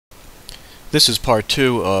This is part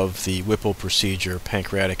 2 of the Whipple procedure,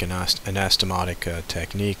 pancreatic and anastomotic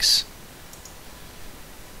techniques.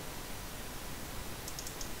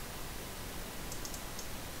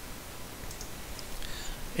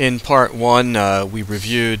 In part 1, we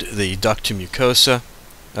reviewed the duct to mucosa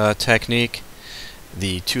technique,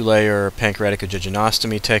 the two-layer pancreatic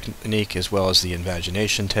jejunostomy technique, as well as the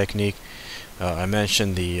invagination technique. I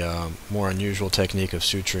mentioned the more unusual technique of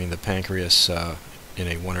suturing the pancreas in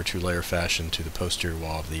a 1 or 2 layer fashion to the posterior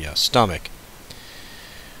wall of the stomach.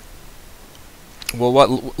 Well,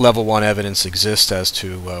 what level 1 evidence exists as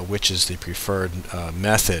to which is the preferred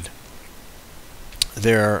method?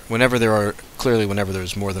 Whenever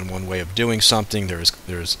there's more than one way of doing something,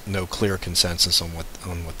 there's no clear consensus on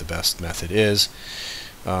what the best method is.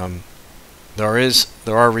 There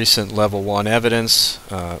are recent level 1 evidence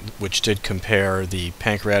which did compare the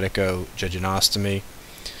pancreatic jejunostomy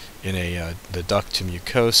in the duct to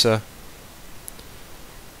mucosa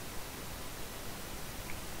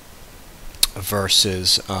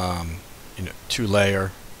versus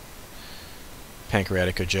 2-layer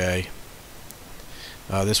pancreatic J.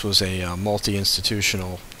 This was a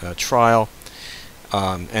multi-institutional trial,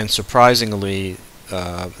 and surprisingly,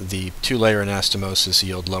 the 2-layer anastomosis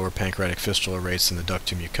yield lower pancreatic fistula rates than the duct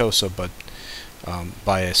to mucosa, but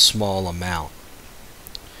by a small amount.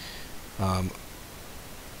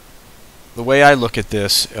 The way I look at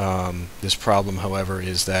this problem, however,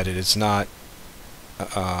 is that it is not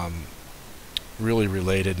really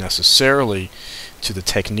related necessarily to the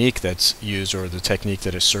technique that's used or the technique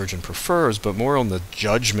that a surgeon prefers, but more on the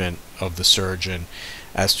judgment of the surgeon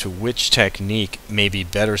as to which technique may be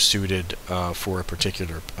better suited for a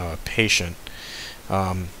particular patient.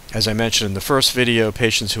 As I mentioned in the first video,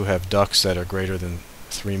 patients who have ducts that are greater than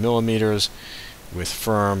 3 millimeters with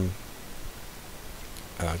firm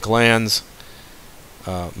glands,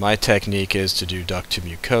 my technique is to do duct to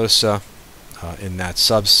mucosa in that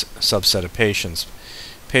subset of patients.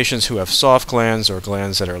 Patients who have soft glands or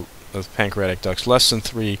glands that are with pancreatic ducts less than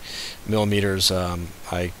 3 millimeters,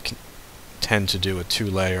 I tend to do a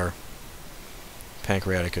 2-layer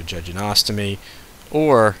pancreatic jejunostomy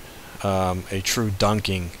or a true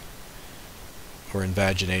dunking or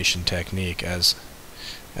invagination technique, as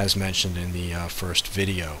mentioned in the first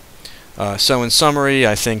video. So in summary,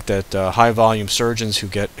 I think that high-volume surgeons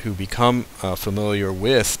who become familiar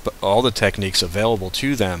with all the techniques available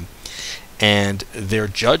to them, and their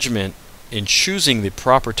judgment in choosing the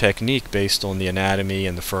proper technique based on the anatomy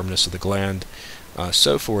and the firmness of the gland,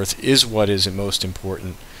 so forth, is what is most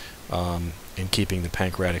important in keeping the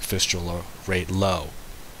pancreatic fistula rate low.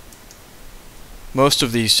 Most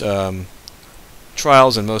of these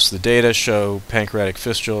trials and most of the data show pancreatic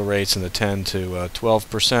fistula rates in the 10 to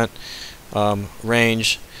 12%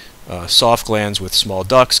 range. Soft glands with small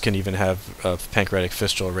ducts can even have pancreatic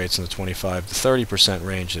fistula rates in the 25 to 30%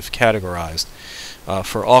 range if categorized.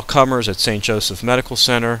 For all comers at St. Joseph Medical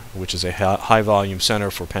Center, which is a high-volume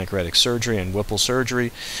center for pancreatic surgery and Whipple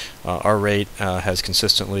surgery, our rate has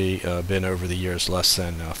consistently been over the years less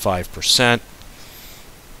than 5%.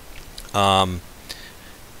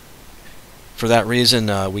 For that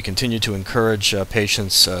reason, we continue to encourage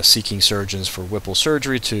patients seeking surgeons for Whipple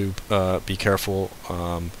surgery to be careful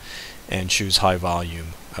and choose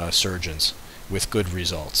high-volume surgeons with good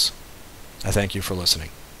results. I thank you for listening.